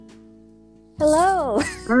Hello.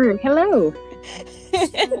 All right, hello.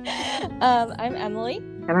 I'm Emily.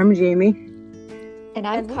 And I'm Jamie. And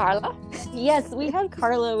I'm Carla. Yes, we have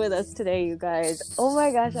Carla with us today, you guys. Oh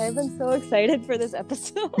my gosh, I've been so excited for this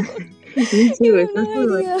episode. Me too. You have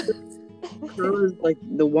no idea. Carla's like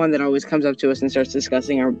the one that always comes up to us and starts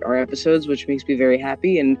discussing our episodes, which makes me very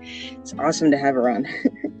happy, and it's awesome to have her on.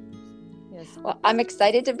 Yes. Well, I'm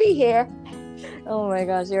excited to be here. Oh my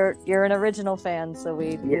gosh, you're an original fan, so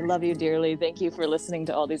we love you dearly. Thank you for listening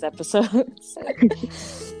to all these episodes.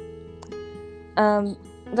 But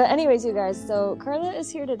anyways, you guys, so Carla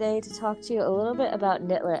is here today to talk to you a little bit about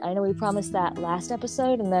Knitlit. I know we promised that last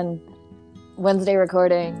episode, and then Wednesday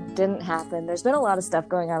recording didn't happen. There's been a lot of stuff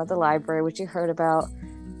going on at the library, which you heard about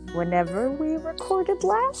whenever we recorded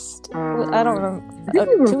last. I don't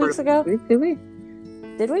remember. 2 weeks ago? Did we?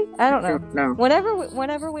 Did we? I don't know. No.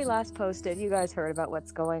 Whenever we last posted, you guys heard about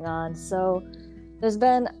what's going on. So there's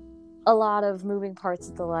been a lot of moving parts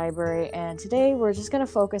at the library, and today we're just going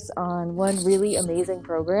to focus on one really amazing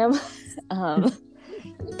program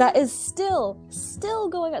that is still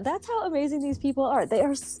going on. That's how amazing these people are. They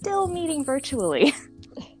are still meeting virtually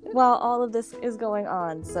while all of this is going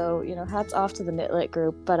on. So, hats off to the Knitlit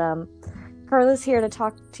group. But Carla's here to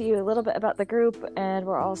talk to you a little bit about the group, and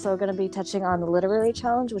we're also going to be touching on the literary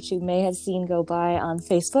challenge, which you may have seen go by on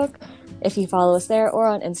Facebook if you follow us there, or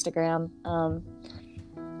on Instagram.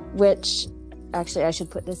 Which, actually, I should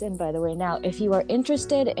put this in, by the way, now. If you are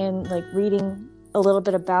interested in, reading a little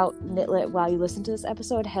bit about Knitlit while you listen to this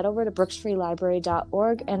episode, head over to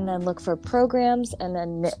brooksfreelibrary.org and then look for programs and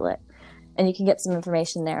then Knitlit. And you can get some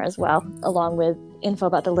information there as well, along with info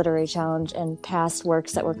about the literary challenge and past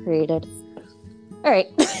works that were created. All right.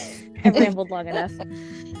 I've rambled long enough.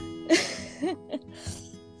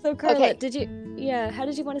 So, Carla, okay. How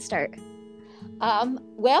did you want to start?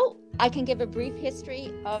 Well, I can give a brief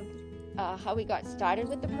history of how we got started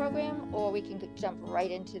with the program, or we can jump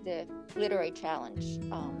right into the literary challenge.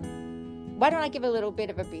 Why don't I give a little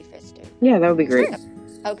bit of a brief history? Yeah, that would be great.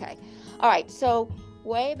 Okay. All right. So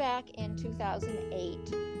way back in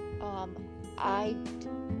 2008, I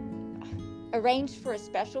arranged for a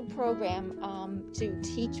special program to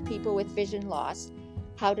teach people with vision loss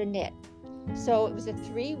how to knit. So it was a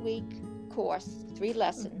 3-week course, 3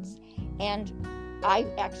 lessons. And I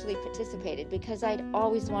actually participated because I'd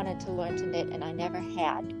always wanted to learn to knit, and I never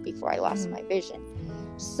had before I lost my vision.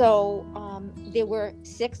 So there were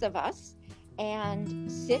 6 of us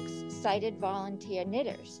and 6 sighted volunteer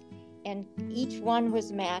knitters. And each of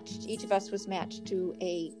us was matched to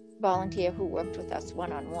a volunteer who worked with us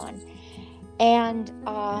one-on-one. And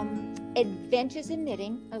Adventures in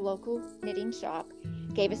Knitting, a local knitting shop,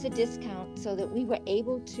 gave us a discount so that we were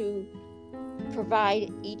able to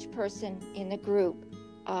provide each person in the group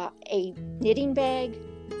a knitting bag,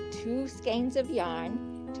 2 skeins of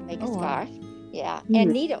yarn to make a scarf,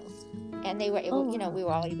 and needles. And they were able, we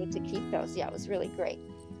were all able to keep those. Yeah, it was really great.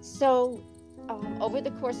 So over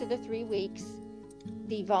the course of the 3 weeks,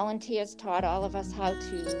 the volunteers taught all of us how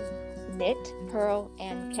to knit, purl,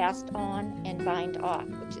 and cast on and bind off,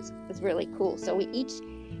 which was really cool. So we each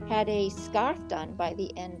had a scarf done by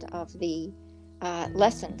the end of the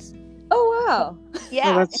lessons. Oh, wow.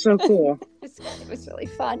 Yeah. Oh, that's so cool. It was really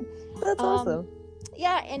fun. That's awesome.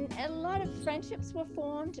 Yeah, and a lot of friendships were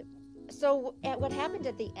formed. So what happened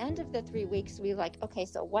at the end of the 3 weeks, we were like, okay,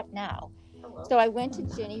 so what now? Hello. So I went to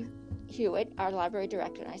Jenny Hewitt, our library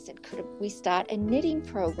director, and I said, could we start a knitting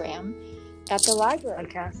program at the library?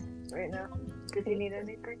 Podcast right now. Did you need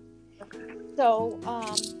anything? Okay. So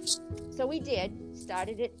we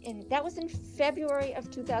started it that was in February of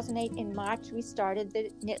 2008. In March, we started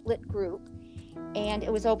the Knitlit group, and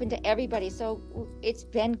it was open to everybody. So it's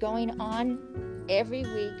been going on every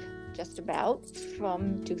week, just about,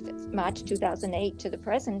 from March 2008 to the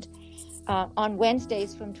present, on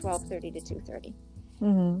Wednesdays from 12:30 to 2:30.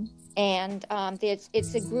 Mm-hmm. And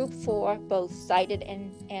it's a group for both sighted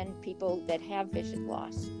and people that have vision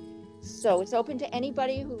loss. So it's open to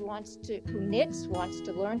anybody who knits, wants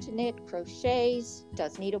to learn to knit, crochets,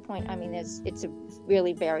 does needlepoint. I mean, it's a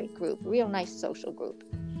really varied group, real nice social group.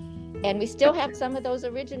 And we still have some of those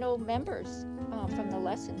original members from the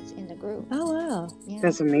lessons in the group. Oh, wow. Yeah.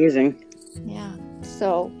 That's amazing. Yeah.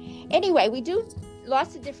 So anyway, we do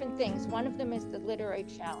lots of different things. One of them is the literary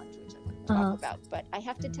challenge, which I'm going to talk about. But I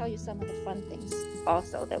have to tell you some of the fun things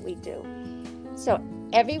also that we do. So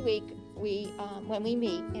every week, when we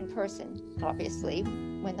meet in person, obviously,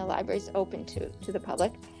 when the library is open to the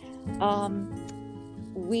public,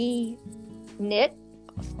 we knit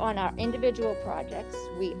on our individual projects.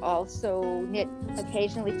 We also knit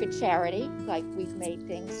occasionally for charity, like we've made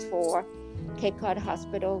things for Cape Cod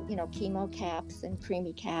Hospital, chemo caps and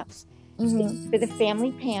preemie caps. Mm-hmm. For the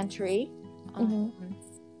family pantry,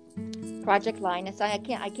 Mm-hmm. Project Linus. I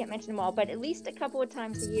can't mention them all, but at least a couple of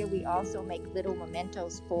times a year we also make little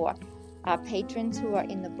mementos for our patrons who are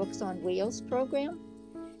in the Books on Wheels program.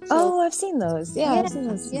 So, I've seen those. Yeah, I've seen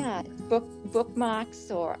those. Yeah,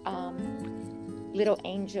 bookmarks or little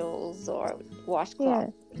angels or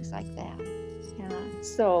washcloths, things like that. Yeah.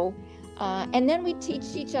 So, and then we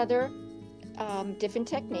teach each other different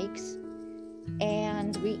techniques,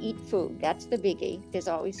 and we eat food. That's the biggie. There's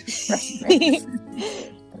always refreshments.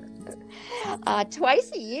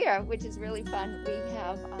 Twice a year, which is really fun, we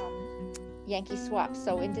have Yankee swap.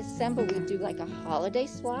 So in December, we do like a holiday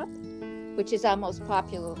swap, which is our most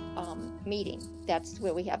popular meeting. That's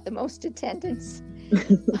where we have the most attendance.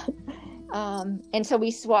 And so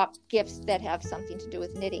we swap gifts that have something to do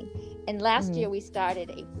with knitting. And last year we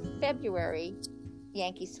started a February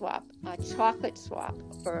Yankee swap, a chocolate swap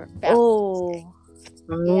for Valentine's Day.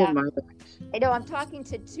 Oh my gosh. I know, I'm talking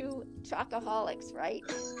to two chocoholics, right?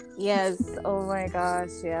 Yes. Oh my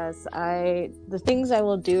gosh. Yes. The things I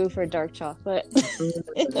will do for dark chocolate.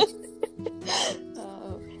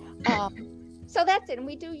 So that's it. And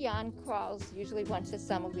we do yarn crawls usually once a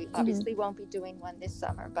summer. We obviously won't be doing one this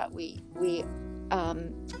summer, but we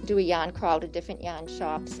do a yarn crawl to different yarn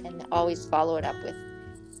shops and always follow it up with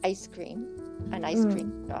ice cream, an ice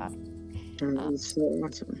cream shop. That's so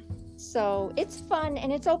awesome. So it's fun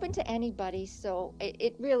and it's open to anybody. So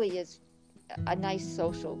it really is a nice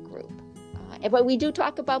social group. But we do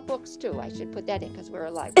talk about books too. I should put that in because we're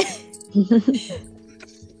a library.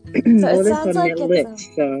 It sounds like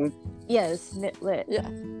it's so. Yes, knit lit. Yeah.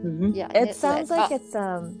 Mm-hmm. Yeah. It sounds like it's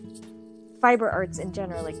fiber arts in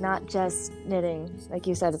general, like not just knitting. Like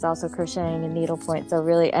you said, it's also crocheting and needlepoint. So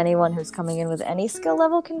really, anyone who's coming in with any skill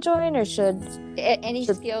level can join, or should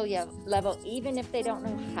skill level, even if they don't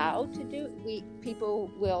know how to do. We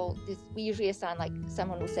usually assign, like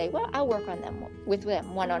someone will say, "Well, I'll work on them with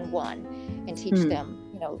them one-on-one and teach them,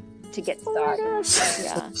 to get started." Oh my gosh.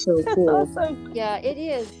 Yeah. That's so cool. Awesome. Yeah, it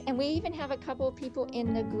is. And we even have a couple of people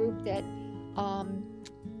in the group that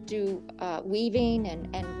do weaving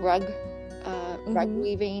and rug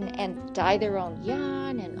weaving and dye their own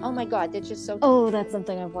yarn. And oh my God, they're just so... Oh, that's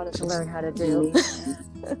something I've wanted to learn how to do.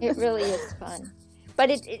 It really is fun. But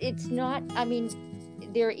it's not,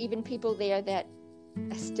 there are even people there that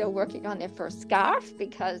are still working on their first scarf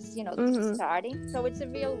because, they're just starting. So it's a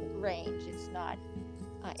real range. It's not...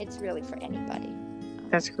 it's really for anybody.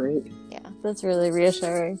 That's great. Yeah, That's really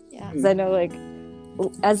reassuring. yeah. Because I know, like,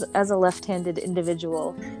 as a left-handed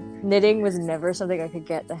individual, knitting was never something I could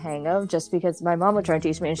get the hang of, just because my mom would try to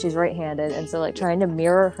teach me, and she's right-handed, and so like trying to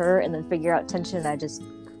mirror her and then figure out tension, I just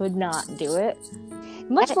could not do it.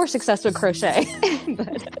 Much more success with crochet.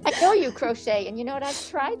 But... I know you crochet, and you know what? I've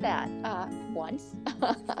tried that once.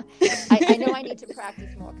 I know I need to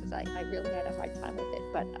practice more because I really had a hard time with it.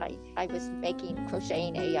 But I was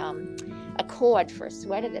crocheting a cord for a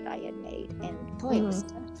sweater that I had made, and boy, it was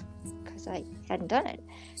tough because I hadn't done it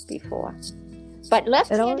before. But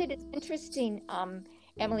left-handed is interesting,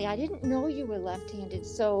 Emily. I didn't know you were left-handed,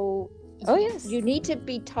 so yes, you need to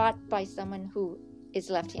be taught by someone who is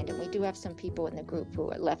left-handed. We do have some people in the group who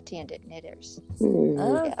are left-handed knitters.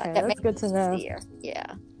 Okay, that's good to know. Easier.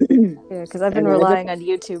 Yeah. Yeah, because I've been relying on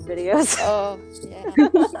YouTube videos. Oh, yeah.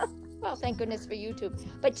 Well, thank goodness for YouTube.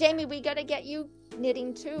 But Jamie, we got to get you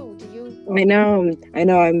knitting too. Do you? I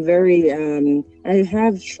know. I'm very. I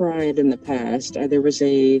have tried in the past. There was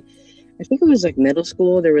I think it was like middle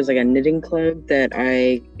school. There was like a knitting club that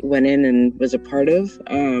I went in and was a part of.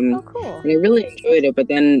 Oh, cool. And I really enjoyed it. But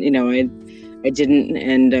then, I didn't,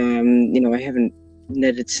 and I haven't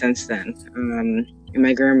knitted since then. And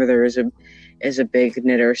my grandmother is a big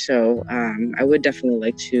knitter, so I would definitely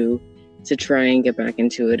like to try and get back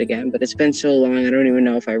into it again. But it's been so long, I don't even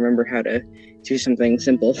know if I remember how to do something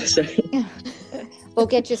simple. So we'll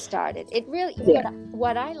get you started. It really, yeah.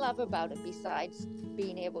 What I love about it, besides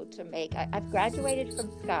being able to make, I've graduated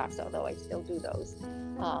from scarves, although I still do those,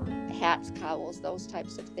 hats, cowls, those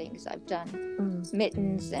types of things. I've done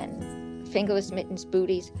mittens and fingerless mittens,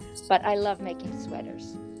 booties, but I love making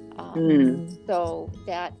sweaters. So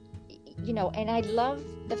that, and I love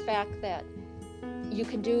the fact that you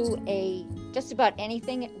can do just about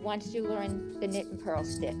anything once you learn the knit and purl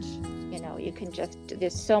stitch. You can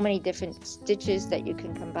there's so many different stitches that you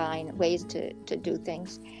can combine, ways to do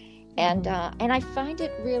things. And I find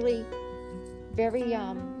it really very,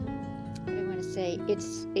 what do I want to say?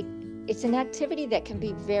 It's an activity that can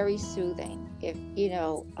be very soothing. If,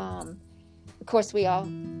 of course we all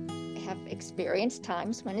have experienced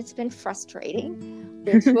times when it's been frustrating.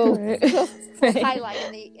 which we'll Right.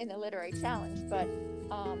 highlight in the literary challenge. But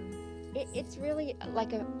it's really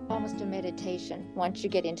like almost a meditation once you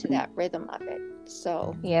get into that rhythm of it.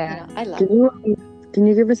 So Yeah. I love it. Can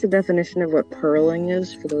you give us a definition of what purling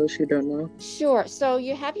is for those who don't know? Sure. So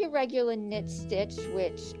you have your regular knit stitch,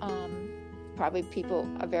 which probably people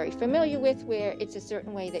are very familiar with, where it's a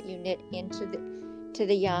certain way that you knit into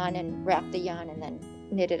the yarn and wrap the yarn and then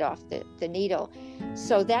knit it off the needle.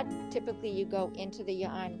 So that typically you go into the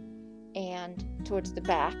yarn and towards the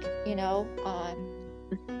back,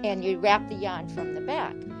 and you wrap the yarn from the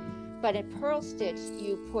back. But in purl stitch,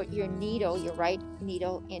 you put your right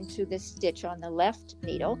needle into the stitch on the left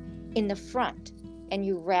needle in the front, and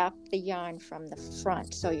you wrap the yarn from the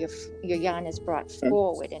front. So your yarn is brought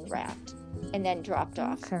forward and wrapped and then dropped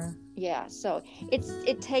off. Okay. Yeah, so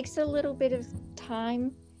it takes a little bit of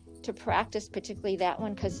time to practice, particularly that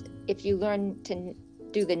one, because if you learn to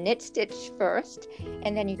do the knit stitch first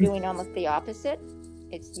and then you're doing almost the opposite,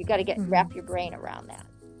 you got to wrap your brain around that.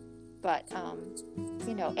 But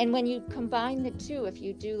and when you combine the two, if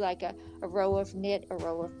you do like a row of knit, a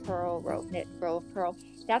row of purl, row of knit, row of purl,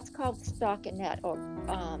 that's called stockinette, or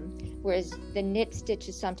whereas the knit stitch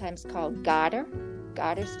is sometimes called garter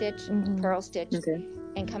stitch, purl stitch. Okay.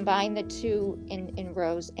 And combine the two in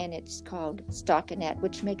rows, and it's called stockinette,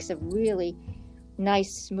 which makes a really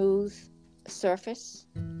nice, smooth surface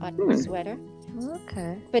on your sweater.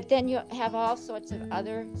 Okay. But then you have all sorts of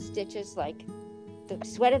other stitches, like the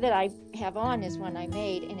sweater that I have on is one I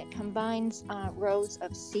made, and it combines rows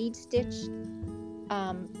of seed stitch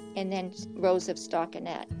and then rows of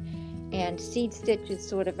stockinette. And seed stitch is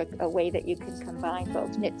sort of a way that you can combine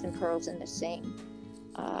both knits and purls in the same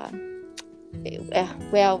I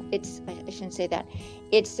shouldn't say that.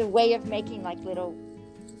 It's a way of making like little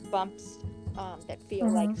bumps that feel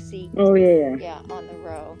like seeds. Oh, yeah. Yeah, on the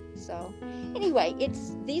row. So anyway,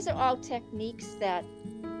 these are all techniques that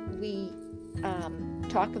we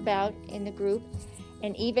talk about in the group.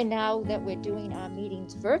 And even now that we're doing our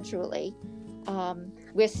meetings virtually,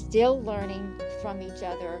 we're still learning from each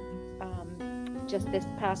other. Just this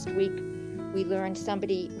past week, we learned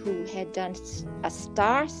somebody who had done a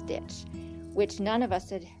star stitch, which none of us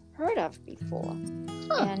had heard of before.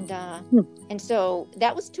 And so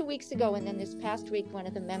that was 2 weeks ago, and then this past week one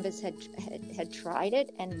of the members had tried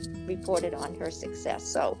it and reported on her success.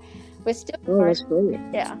 So we're still that's great.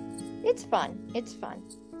 Yeah, it's fun.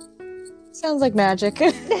 Sounds like magic.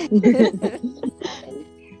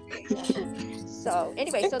 So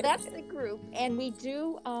anyway, so that's the group, and we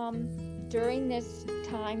do during this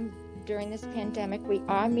pandemic, we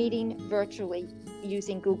are meeting virtually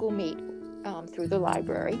using Google Meet through the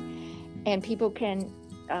library, and people can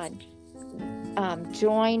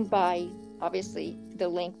join by obviously the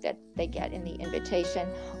link that they get in the invitation,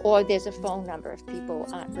 or there's a phone number if people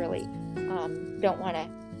aren't really don't want to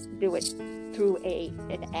do it through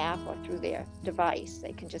an app or through their device.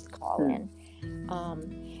 They can just call in.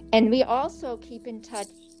 And we also keep in touch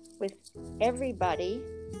with everybody,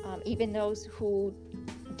 even those who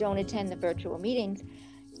don't attend the virtual meetings,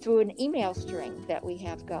 through an email string that we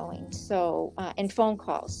have going, so and phone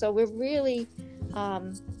calls. So we're really,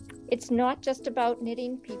 it's not just about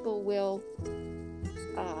knitting. People will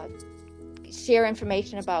share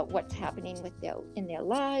information about what's happening in their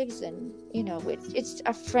lives, and it's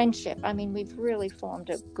a friendship. I mean, we've really formed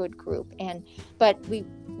a good group, but we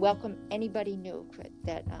welcome anybody new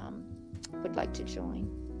that would like to join.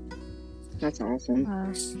 That's awesome.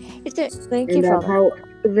 Thank you for how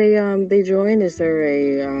they join? Is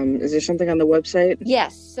there something on the website?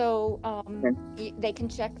 Yes. So they can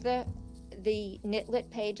check the Knitlit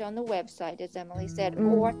page on the website, as Emily said,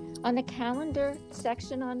 or on the calendar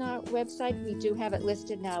section on our website. We do have it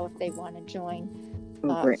listed now if they want to join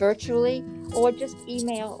virtually, or just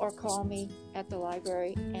email or call me at the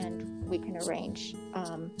library, and we can arrange,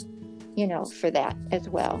 for that as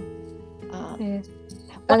well.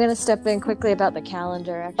 I'm going to step in quickly about the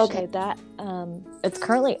calendar. Actually, okay. That it's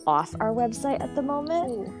currently off our website at the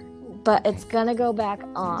moment, but it's going to go back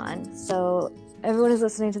on. So everyone who's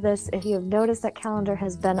listening to this, if you have noticed that calendar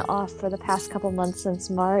has been off for the past couple months since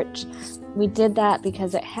March, we did that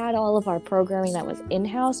because it had all of our programming that was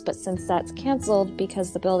in-house, but since that's canceled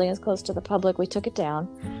because the building is closed to the public, we took it down,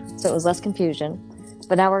 so it was less confusion.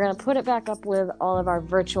 But now we're going to put it back up with all of our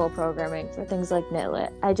virtual programming for things like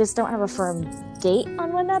Knitlit. I just don't have a firm date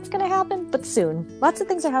on when that's going to happen, but soon. Lots of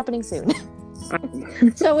things are happening soon.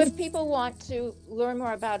 So if people want to learn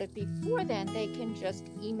more about it before then, they can just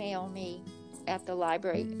email me at the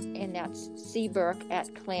library, and that's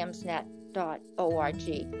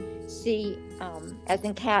cburke@clamsnet.org. C as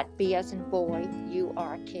in cat, B as in boy,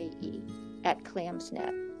 URKE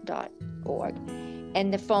clamsnet.org.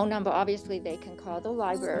 And the phone number, obviously, they can call the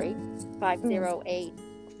library,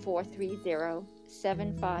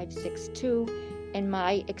 508-430-7562. And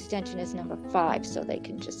my extension is number 5, so they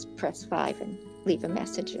can just press 5 and leave a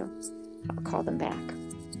message. I'll call them back.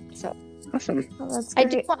 So Awesome. Oh, that's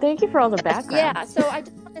great. Thank you for all the background. Yeah, so I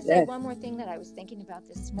just want to say one more thing that I was thinking about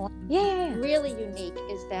this morning. Yeah. Really unique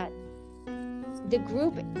is that the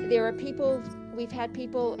group, there are people, we've had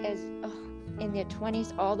people in their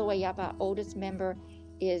 20s all the way up. Our oldest member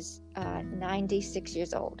is 96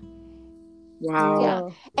 years old. Wow. Yeah.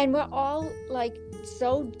 And we're all like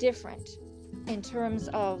so different in terms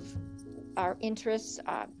of our interests,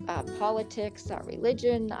 our politics, our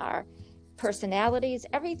religion, our personalities,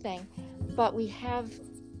 everything. But we have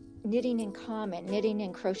knitting in common, knitting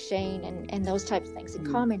and crocheting and those types of things in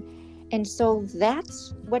common. And so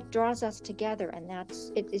that's what draws us together. And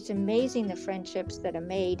it's amazing the friendships that are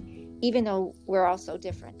made, even though we're all so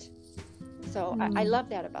different. So I love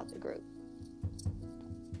that about the group.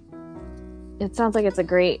 It sounds like it's a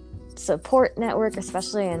great support network,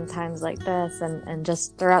 especially in times like this and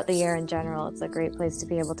just throughout the year in general. It's a great place to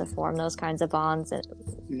be able to form those kinds of bonds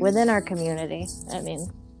within our community. I mean,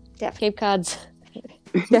 Cape Cod's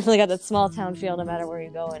definitely got that small town feel no matter where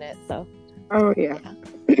you go in it. So. Oh yeah.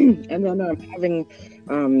 And then having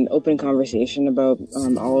open conversation about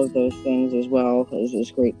all of those things as well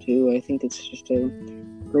is great too. I think it's just a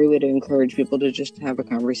great way to encourage people to just have a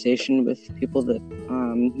conversation with people that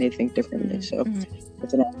may think differently. So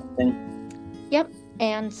that's an awesome thing. Yep.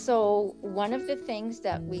 And so one of the things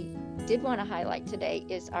that we did want to highlight today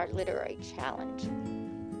is our literary challenge.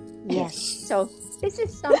 Yes. So this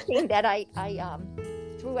is something that I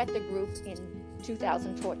threw at the group in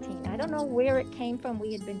 2014. I don't know where it came from.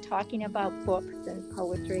 We had been talking about books and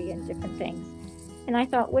poetry and different things. And I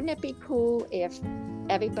thought, wouldn't it be cool if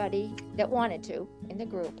everybody that wanted to in the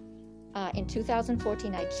group, in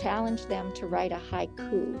 2014, I challenged them to write a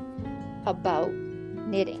haiku about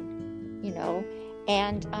knitting,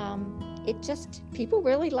 and people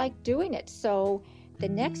really liked doing it. So the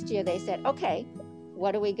next year they said, okay,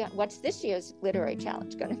 what do we got? What's this year's literary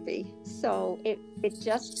challenge going to be? So it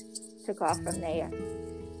just took off from there.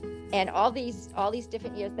 And all these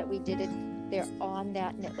different years that we did it, they're on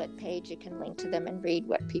that Knitlit page. You can link to them and read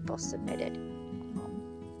what people submitted.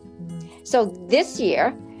 So this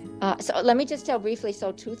year, so let me just tell briefly.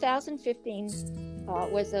 So 2015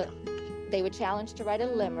 they were challenged to write a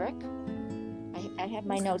limerick. I have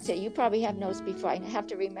my notes here. You probably have notes before. I have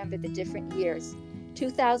to remember the different years.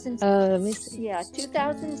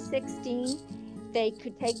 2016, they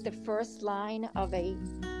could take the first line of a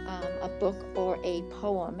book or a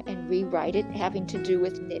poem and rewrite it, having to do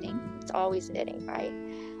with knitting. It's always knitting, right?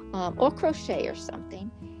 Or crochet or something.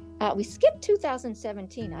 We skipped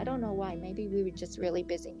 2017. I don't know why. Maybe we were just really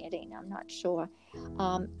busy knitting. I'm not sure.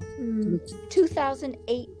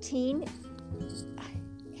 2018,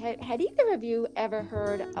 had either of you ever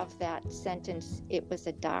heard of that sentence, "It was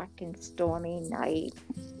a dark and stormy night"?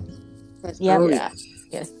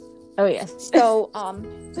 Yes. Oh, yes. So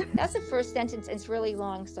that's the first sentence. It's really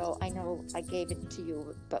long, so I know I gave it to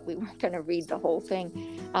you, but we weren't going to read the whole thing.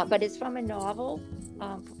 But it's from a novel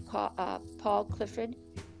called Paul Clifford,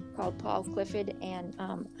 and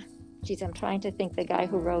I'm trying to think the guy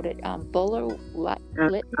who wrote it. Bulwer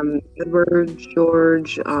Edward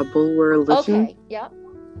George Bulwer Lytton. Okay, yep.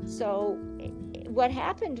 So what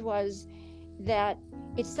happened was that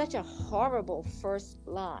it's such a horrible first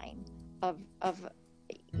line of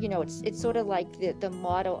it's sort of like the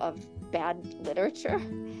motto of bad literature.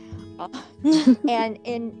 And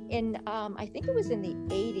in I think it was in the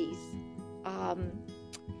 80s,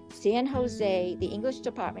 San Jose, the English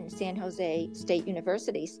department at San Jose State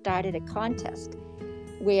University started a contest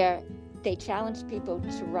where they challenged people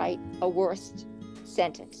to write a worst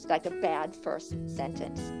sentence, like a bad first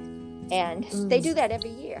sentence. And they do that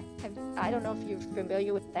every year. I don't know if you're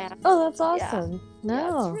familiar with that. Oh, that's awesome. Yeah. No.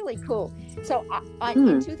 Yeah, it's really cool. So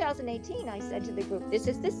in 2018, I said to the group, this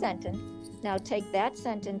is the sentence. Now take that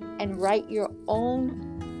sentence and write your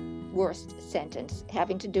own worst sentence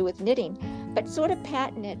having to do with knitting, but sort of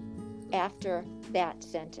pattern it after that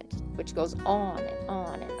sentence, which goes on and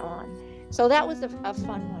on and on. So that was a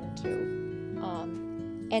fun one too.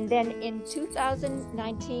 And then in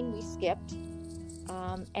 2019, we skipped.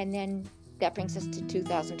 And then that brings us to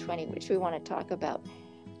 2020, which we want to talk about.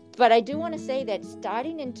 But I do want to say that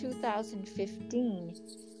starting in 2015,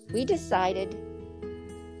 we decided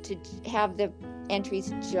to have the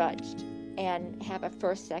entries judged and have a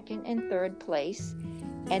first, second, and third place.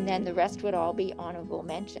 And then the rest would all be honorable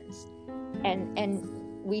mentions. And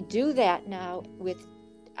we do that now with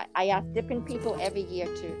I ask different people every year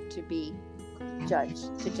to be judge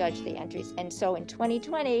the entries. And so in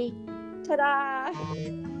 2020, ta-da,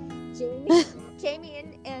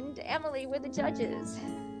 Jamie and Emily were the judges.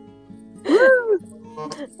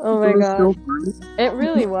 Oh my It was gosh. so fun. It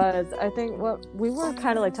really was. I think what we were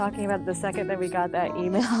kind of like talking about the second that we got that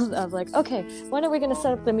email of like, okay, when are we going to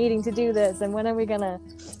set up the meeting to do this? And when are we going to,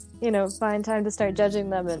 find time to start judging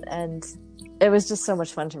them? And it was just so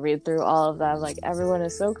much fun to read through all of them. Like, everyone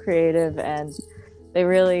is so creative, and they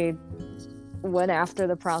really went after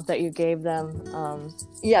the prompt that you gave them.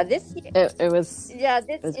 This year, it was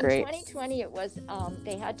in great. 2020 it was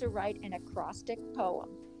they had to write an acrostic poem,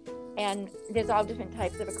 and there's all different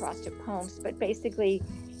types of acrostic poems, but basically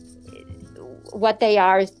what they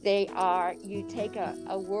are is you take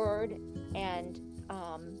a word and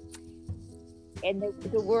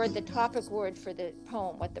the topic word for the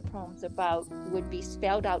poem, what the poem's about, would be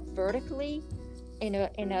spelled out vertically in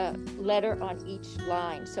a letter on each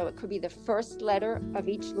line. So it could be the first letter of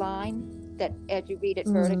each line, that as you read it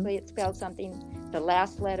vertically, it spells something, the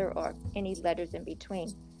last letter, or any letters in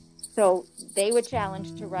between. So they were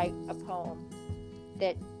challenged to write a poem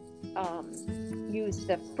that used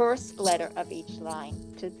the first letter of each line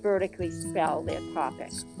to vertically spell their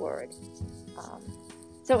topic word.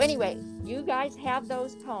 So anyway, you guys have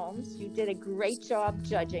those poems. You did a great job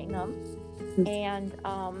judging them. And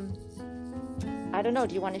I don't know,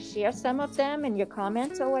 do you want to share some of them in your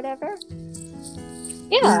comments or whatever?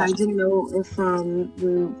 Yeah, I didn't know if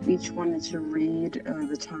we each wanted to read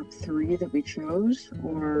the top 3 that we chose,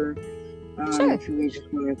 or Sure. if you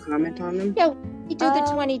just want to comment on them. Yeah, we do the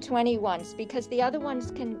 2020 ones because the other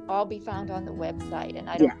ones can all be found on the website, and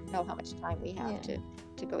I don't know how much time we have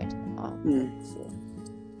to go into them all. Let's see.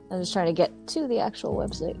 I'm just trying to get to the actual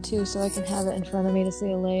website too, so I can have it in front of me to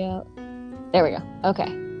see a layout. There we go.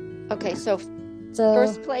 Okay, so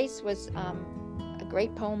first place was a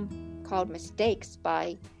great poem called Mistakes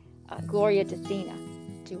by Gloria Decina.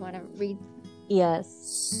 Do you want to read?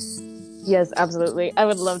 Yes, absolutely. I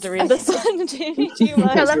would love to read this one, Jamie. Do you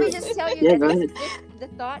mind? So let me just tell you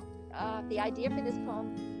that the idea for this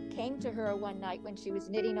poem came to her one night when she was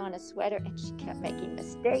knitting on a sweater, and she kept making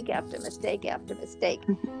mistake after mistake after mistake.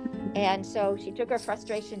 And so she took her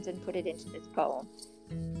frustrations and put it into this poem.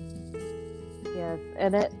 Yes,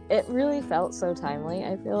 and it really felt so timely.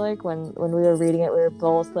 I feel like when we were reading it, we were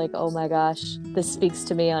both like, oh my gosh, this speaks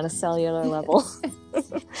to me on a cellular level.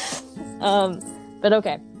 But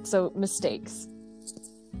okay, so mistakes.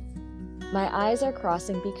 My eyes are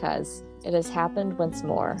crossing because it has happened once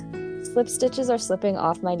more. Slip stitches are slipping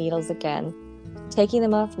off my needles again. Taking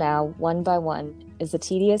them off now, one by one, is a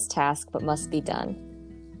tedious task but must be done.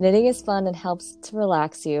 Knitting is fun and helps to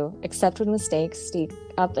relax you, except when mistakes sneak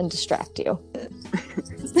up and distract you.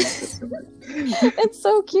 It's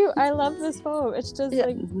so cute. I love this poem. It's just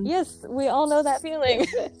yes, we all know that feeling.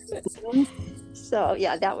 So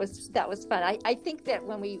yeah, that was fun. I think that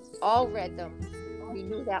when we all read them, we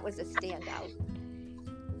knew that was a standout.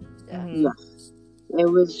 Yeah, it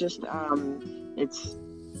was just it's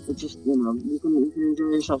just you can enjoy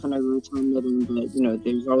yourself in every time knitting, but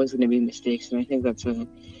there's always going to be mistakes, and I think it's a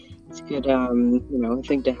good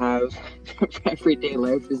thing to have for everyday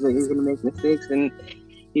life, is that you're going to make mistakes, and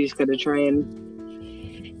you just got to try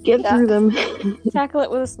and get through them. Tackle it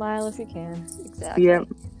with a smile if you can. Exactly. Yeah.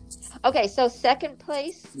 Okay, so second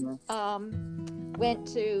place went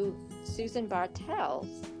to Susan Bartels,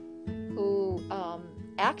 who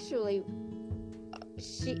actually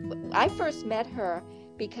I first met her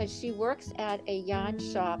because she works at a yarn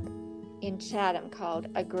shop in Chatham called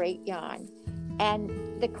A Great Yarn. And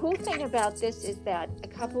the cool thing about this is that a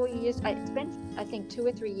couple of years, it's been I think 2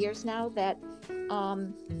 or 3 years now, that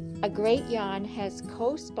A Great Yarn has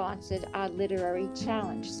co-sponsored our literary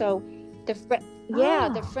challenge. So the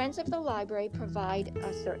Friends of the Library provide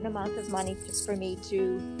a certain amount of money for me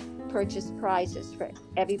to purchase prizes for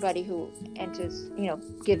everybody who enters,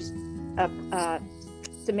 gives a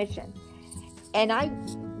submission. And I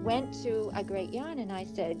went to A Great Yarn and I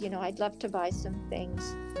said, I'd love to buy some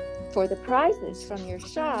things for the prizes from your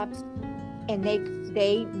shop. And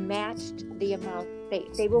they matched the amount.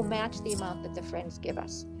 They will match the amount that the Friends give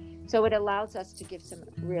us. So it allows us to give some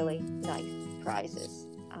really nice prizes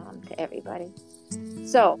to everybody.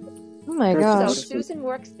 So, oh my gosh. So Susan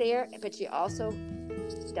works there, but she also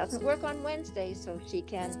doesn't work on Wednesdays, so she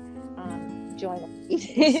can join us.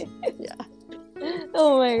 Yeah.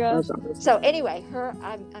 Oh my gosh. So anyway,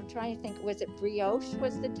 I'm trying to think, was it Brioche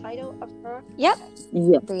was the title of her? Yep.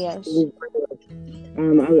 Yeah. Brioche.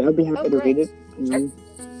 I'll be happy to read it.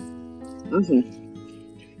 Awesome.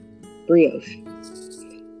 Brioche.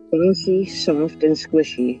 Bouncy, soft, and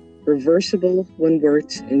squishy. Reversible when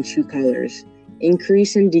worked in 2 colors.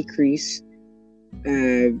 Increase and decrease.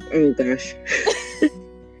 Oh gosh.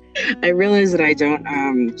 I realize that I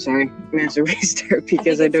don't, sorry, I'm gonna have to restart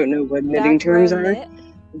because I don't know what knitting terms are. Knit,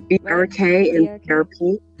 BRK and BRK.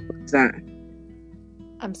 PRP. What's that?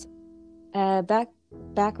 I'm s-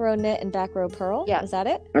 back row knit and back row purl. Yeah. Is that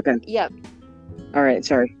it? Okay. Yep. All right.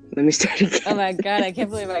 Sorry. Let me start again. Oh my god, I can't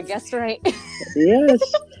believe I guessed right. Yes.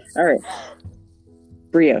 All right.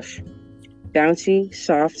 Brioche. Bouncy,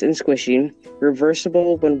 soft, and squishy.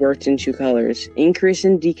 Reversible when worked in 2 colors. Increase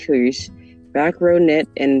and decrease. Back row knit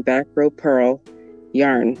and back row purl.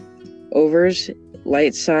 Yarn. Overs,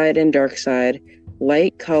 light side and dark side.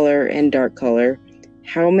 Light color and dark color.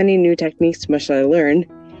 How many new techniques must I learn?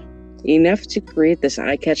 Enough to create this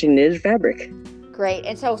eye-catching knitted fabric. Great.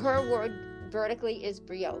 And so her word vertically is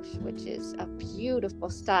brioche, which is a beautiful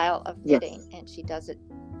style of Yes. knitting, and she does it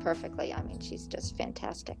perfectly. I mean, she's just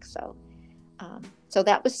fantastic. So, so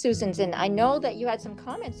that was Susan's, and I know that you had some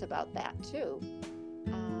comments about that too.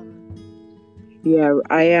 Yeah,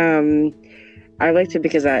 I liked it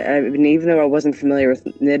because I mean, even though I wasn't familiar with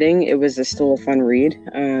knitting, it was still a fun read.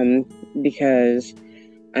 Because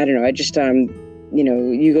I don't know, I just you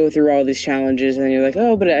know, you go through all these challenges and you're like,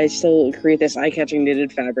 oh, but I still create this eye-catching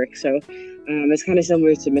knitted fabric. So it's kind of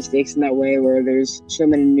similar to Mistakes in that way, where there's so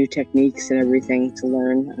many new techniques and everything to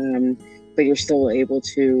learn. But you're still able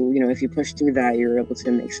to, you know, if you push through that, you're able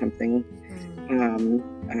to make something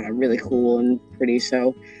really cool and pretty.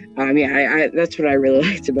 So yeah, I that's what I really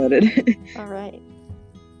liked about it. All right.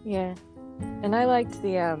 Yeah. And I liked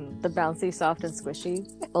the bouncy, soft, and squishy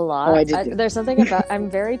a lot. Oh, I did too. There's something about I'm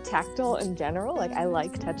very tactile in general. Like I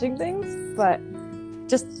like touching things, but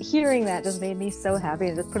just hearing that just made me so happy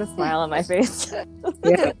and just put a smile on my face.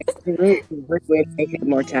 Yeah, it's a really great way to make it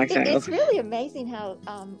more tactile. It's really amazing how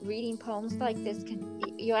reading poems like this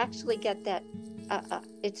you actually get that.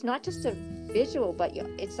 It's not just a visual, but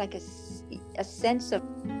it's like a sense of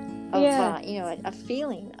Yeah. you know, a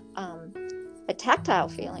feeling, a tactile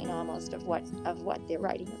feeling almost of what they're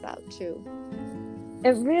writing about too.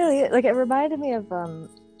 It really like it reminded me of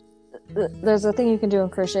there's a thing you can do in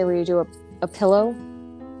crochet where you do a pillow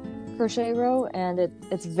crochet row, and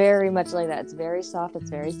it's very much like that. It's very soft, it's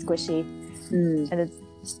very squishy, and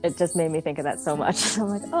it just made me think of that so much. I'm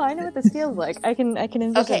like, oh, I know what this feels like. I can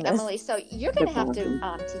envision Okay, this. Emily, so you're going to have to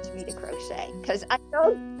teach me to crochet, because I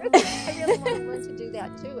know I really want to learn to do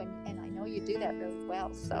that too, and I know you do that really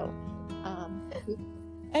well. So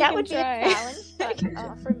that would be a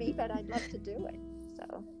challenge for me, but I'd love to do it.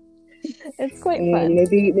 So it's quite fun.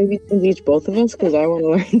 Maybe you can teach both of us, because I want to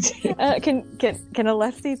learn too. Can a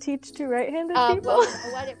lefty teach two right-handed people? well, you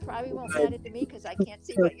know what? It probably won't matter to me because I can't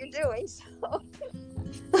see what you're doing. So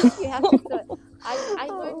you have to. I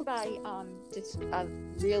learn by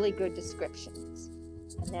really good descriptions,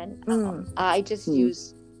 and then I just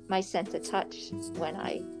use my sense of touch when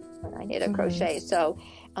I knit a crochet. So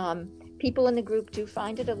people in the group do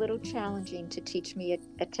find it a little challenging to teach me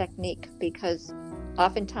a technique, because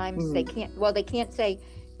oftentimes they can't say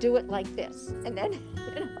do it like this, and then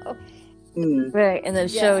right, and then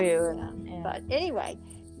show you. Yeah. But anyway,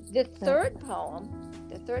 the third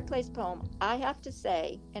place poem, I have to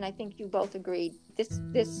say, and I think you both agreed, this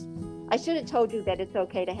I should have told you that it's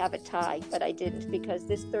okay to have a tie, but I didn't, because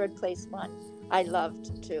this third place one I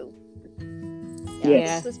loved too.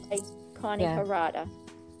 Yes. This was by Connie Harada,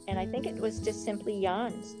 and I think it was just simply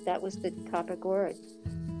yarns. That was the topic word.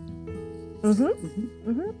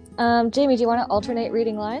 Jamie, do you want to alternate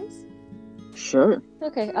reading lines? Sure.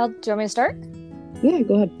 Okay, do you want me to start? Yeah,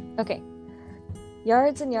 go ahead. Okay.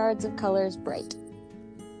 Yards and yards of colors bright.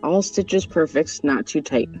 All stitches perfect, not too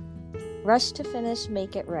tight. Rush to finish,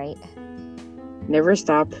 make it right. Never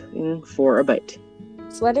stop for a bite.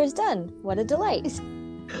 Sweater's done. What a delight.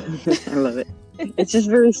 I love it. It's just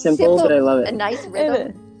very simple, but I love it. A nice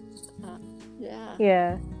rhythm.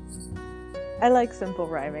 Yeah. I like simple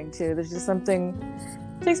rhyming too. There's just something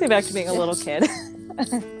takes me back to being a little kid.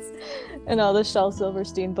 And all the Shel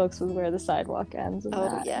Silverstein books with Where the Sidewalk Ends.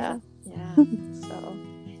 And yeah.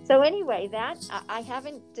 So anyway, that I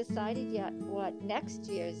haven't decided yet what next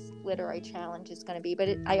year's literary challenge is going to be, but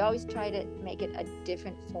I always try to make it a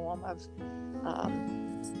different form of,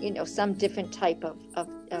 some different type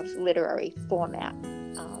of literary format.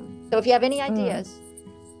 So if you have any ideas,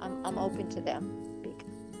 I'm open to them.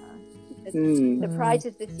 Because the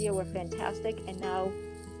prizes this year were fantastic, and now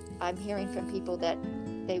I'm hearing from people that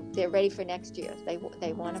they're ready for next year. They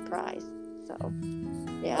want a prize. So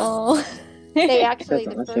yeah. Oh. They actually,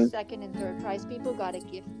 That's the awesome. first, second, and third prize people got a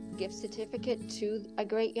gift certificate to A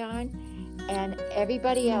Great Yarn, and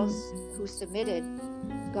everybody else who submitted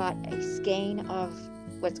got a skein of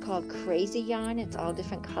what's called crazy yarn. It's all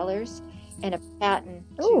different colors, and a pattern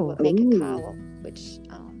to make a cowl, which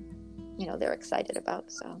they're excited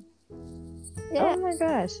about. So Oh my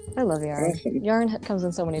gosh, I love yarn. Awesome. Yarn comes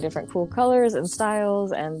in so many different cool colors and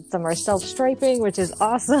styles, and some are self-striping, which is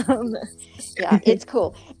awesome. Yeah, it's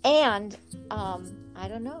cool. And I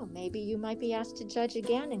don't know, maybe you might be asked to judge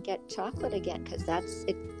again and get chocolate again, because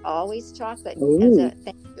it's always chocolate as a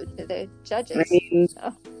thank you to the judges. I mean,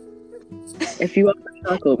 if you offer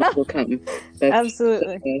chocolate, we'll come.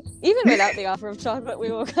 Absolutely. Okay. Even without the offer of chocolate,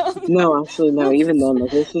 we will come. No, actually, no. Even then,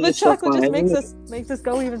 like, this is The just so chocolate fun. just makes us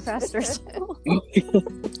go even faster. So.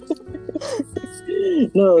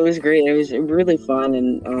 No, it was great. It was really fun,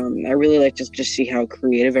 and I really liked to just see how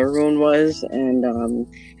creative everyone was, and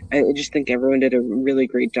I just think everyone did a really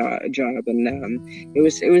great job. And it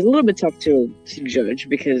was a little bit tough to judge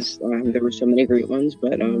because there were so many great ones,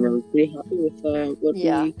 but we're pretty happy with what we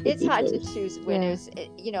it's hard chose. to choose winners.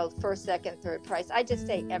 First, second, third prize. I just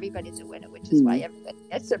say everybody's a winner, which is why everybody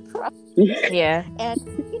gets a prize. Yeah. And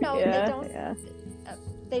Yeah.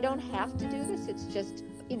 they don't have to do this. It's just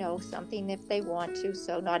something if they want to.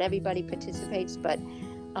 So not everybody participates, but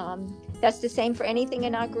that's the same for anything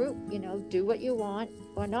in our group. Do what you want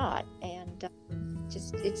or not, and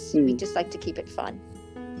we just like to keep it fun.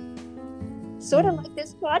 Sort of like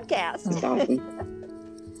this podcast. That's awesome.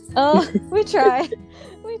 Oh, we try.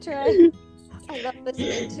 I love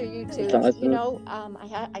listening to you too. That's awesome.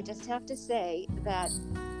 I just have to say that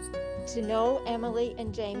to know Emily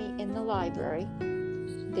and Jamie in the library,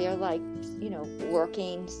 they're like,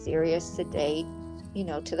 working, serious, sedate,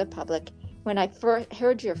 to the public. When I first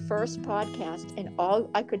heard your first podcast, and all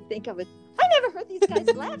I could think of was, I never heard these guys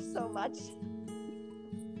laugh so much.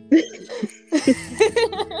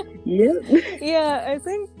 Yeah, I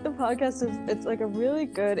think the podcast it's like a really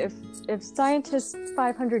good, if scientists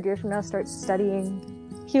 500 years from now start studying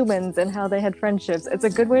humans and how they had friendships, it's a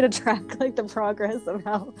good way to track like the progress of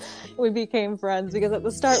how we became friends, because at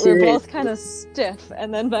the start we were both kind of stiff,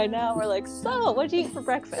 and then by now we're like, so what'd you eat for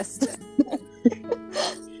breakfast?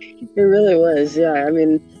 It really was, yeah. I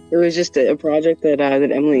mean, it was just a project that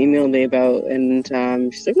Emily emailed me about, and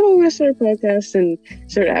she's like, "Oh, we're gonna start a podcast and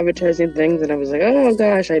start advertising things." And I was like, "Oh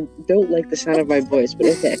gosh, I don't like the sound of my voice, but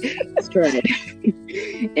okay, let's try it."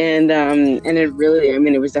 and it really, I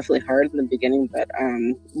mean, it was definitely hard in the beginning, but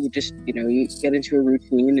you just, you get into a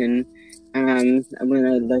routine, and when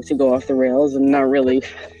I like to go off the rails and not really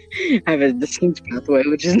have a distinct pathway,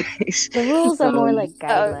 which is nice. The rules are more like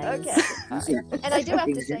guidelines. Okay. Yeah. And I do have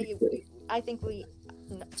to say, Exactly. I think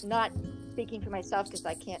not speaking for myself because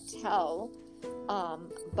I can't tell,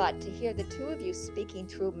 but to hear the two of you speaking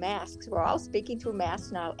through masks, we're all speaking through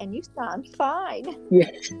masks now, and you sound fine.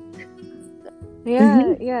 Yes.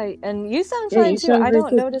 Yeah, and you sound fine you too. sound I very don't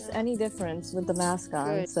good. notice any difference with the mask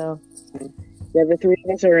on. Good. So Yeah, the three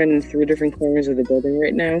of us are in 3 different corners of the building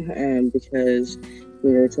right now, because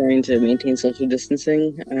we were trying to maintain social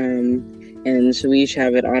distancing, and so we each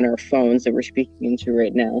have it on our phones that we're speaking into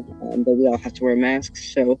right now, but we all have to wear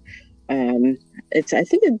masks. So I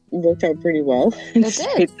think it worked out pretty well. It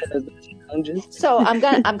did. The challenges. So I'm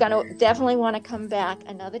gonna definitely want to come back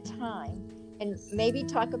another time and maybe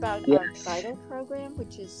talk about our Yes. Vital program,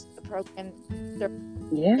 which is a program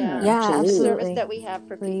Yeah, absolutely. service that we have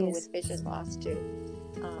for people Please. with vision loss too.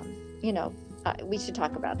 We should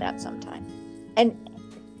talk about that sometime. And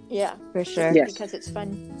yeah, for sure. Yes. because it's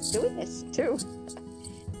fun doing this too.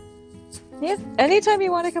 Yeah. Anytime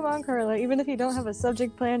you want to come on, Carla, even if you don't have a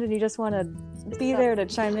subject planned and you just want to be there to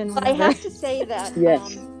chime in. I have to say that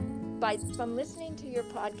Yes. from listening to your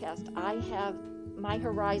podcast, I have my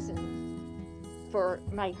horizons for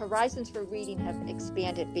reading have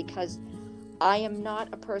expanded, because I am not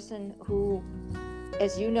a person who,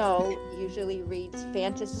 as you know, usually reads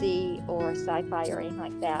fantasy or sci-fi or anything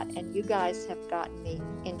like that, and you guys have gotten me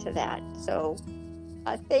into that. So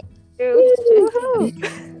thank you.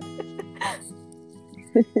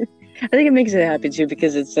 I think it makes it happy too,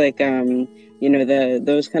 because it's like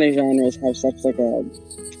those kind of genres have such like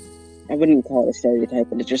I wouldn't call it a stereotype,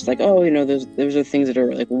 but it's just like, those are things that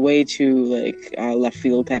are like way too like left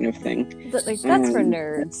field kind of thing. But, like, that's for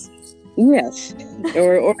nerds. Yes,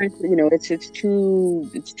 or it's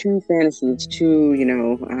too fantasy, it's too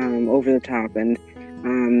over the top, and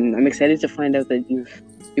I'm excited to find out that you've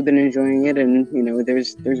been enjoying it, and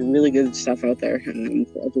there's really good stuff out there for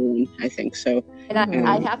everyone, I think so. And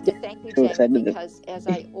I have to thank you, so excited Jamie, to- because as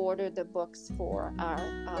I ordered the books for our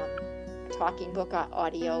talking book, our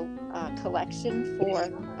audio collection for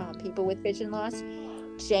people with vision loss,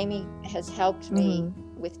 Jamie has helped me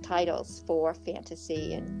with titles for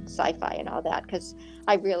fantasy and sci-fi and all that, because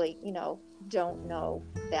I really, don't know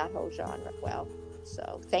that whole genre well.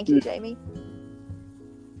 So thank you, Jamie.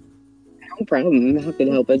 No problem. I'm happy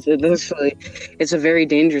to help. It's a very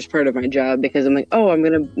dangerous part of my job because I'm like, oh, I'm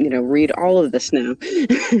gonna, read all of this now.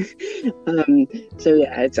 So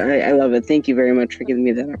yeah, I love it. Thank you very much for giving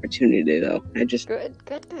me that opportunity, though. I just Good.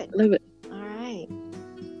 love it. All right.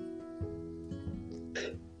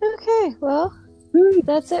 Okay, well,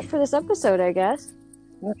 that's it for this episode, I guess.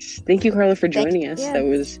 Yes. Thank you, Carla, for joining us. Yeah. That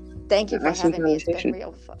was Thank you for awesome having me. It's been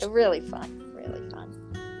conversation. really fun.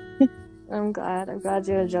 I'm glad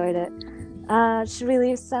you enjoyed it. Should we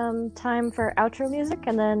leave some time for outro music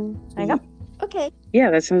and then hang up? Okay. Yeah,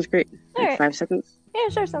 that sounds great. All right. 5 seconds. Yeah,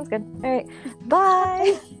 sure, sounds good. All right,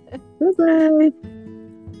 bye. Bye-bye.